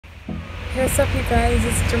What's up, you guys?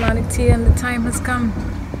 It's dramatictia and the time has come.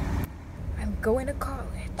 I'm going to college.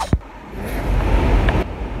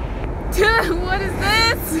 What is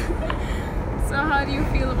this? So how do you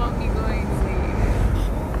feel about me going away?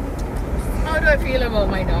 How do I feel about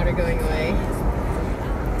my daughter going away?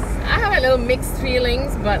 I have a little mixed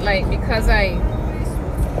feelings, but like because I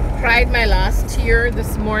cried my last tear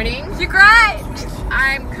this morning. You cried?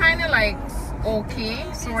 I'm kind of like okay,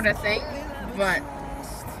 sort of thing, but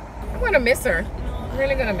I'm gonna miss her. I'm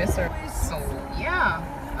really gonna miss her. So yeah,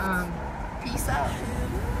 peace out.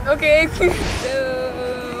 Okay. So,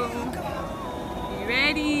 you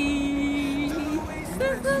ready?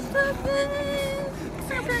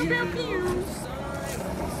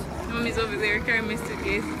 Mommy's over there carrying my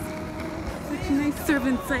suitcase. Such nice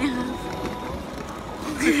servants I have.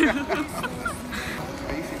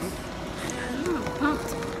 I'm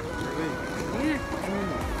pumped. Really? Yeah.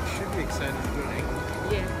 You should be excited to go to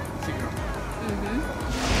England. Yeah. See, girl.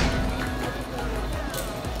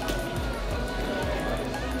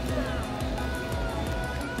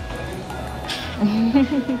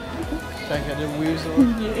 Check out the weasel.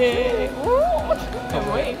 Yeah. Can't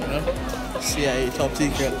wait. CIA top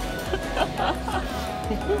secret.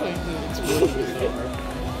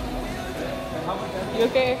 You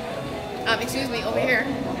okay? Excuse me, over here.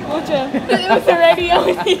 It was already on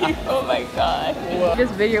you. Oh my god.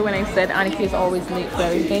 This video when I said Annika is always late for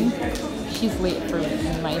everything, she's late for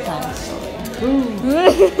my time. So.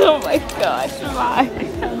 Oh my gosh, why?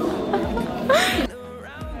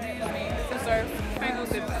 This is our final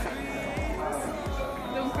goodbye.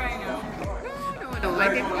 Don't cry now. No, I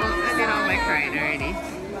did all my crying already.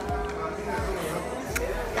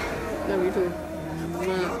 Love you too.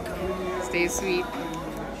 Stay sweet.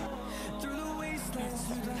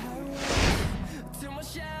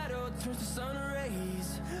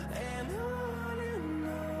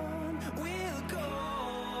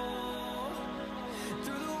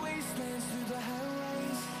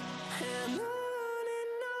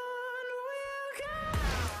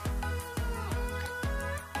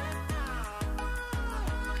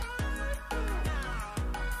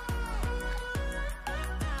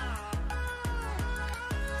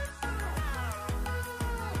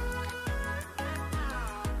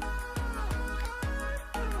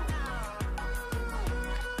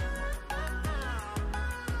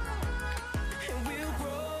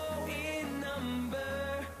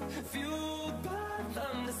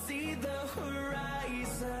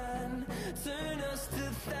 Turn us to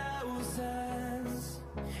thousands,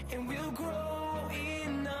 and we'll grow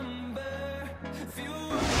in number.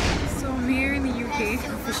 So I'm here in the UK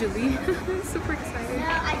officially. Super excited.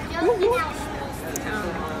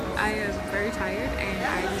 I am very tired and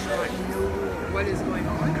I do not know what is going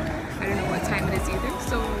on. I don't know what time it is either.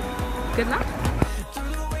 So good luck.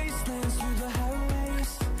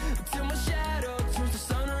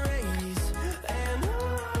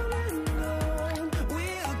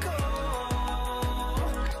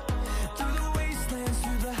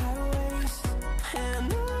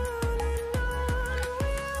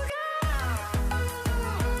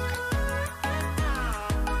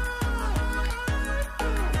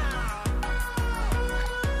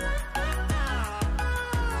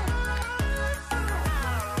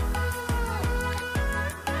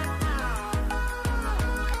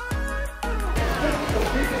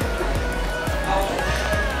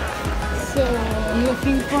 So I'm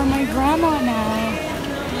looking for my grandma now.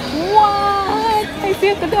 What? I see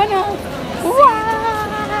at the door now. What?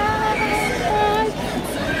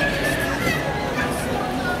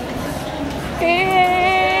 Hey.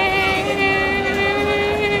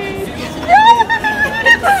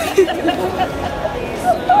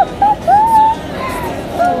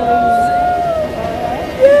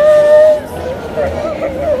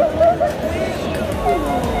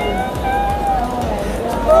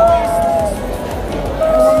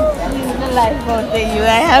 Life out there, you. I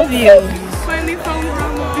have you. Finally found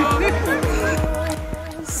grandma.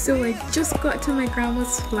 So I just got to my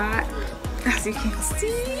grandma's flat, as you can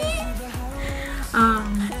see.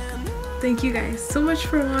 Thank you guys so much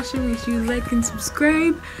for watching. Make sure you like and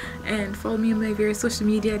subscribe and follow me on my various social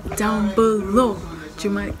media down below.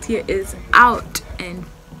 dramatictia is out, and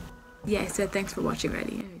yeah, I said thanks for watching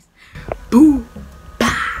already. Anyways, boo.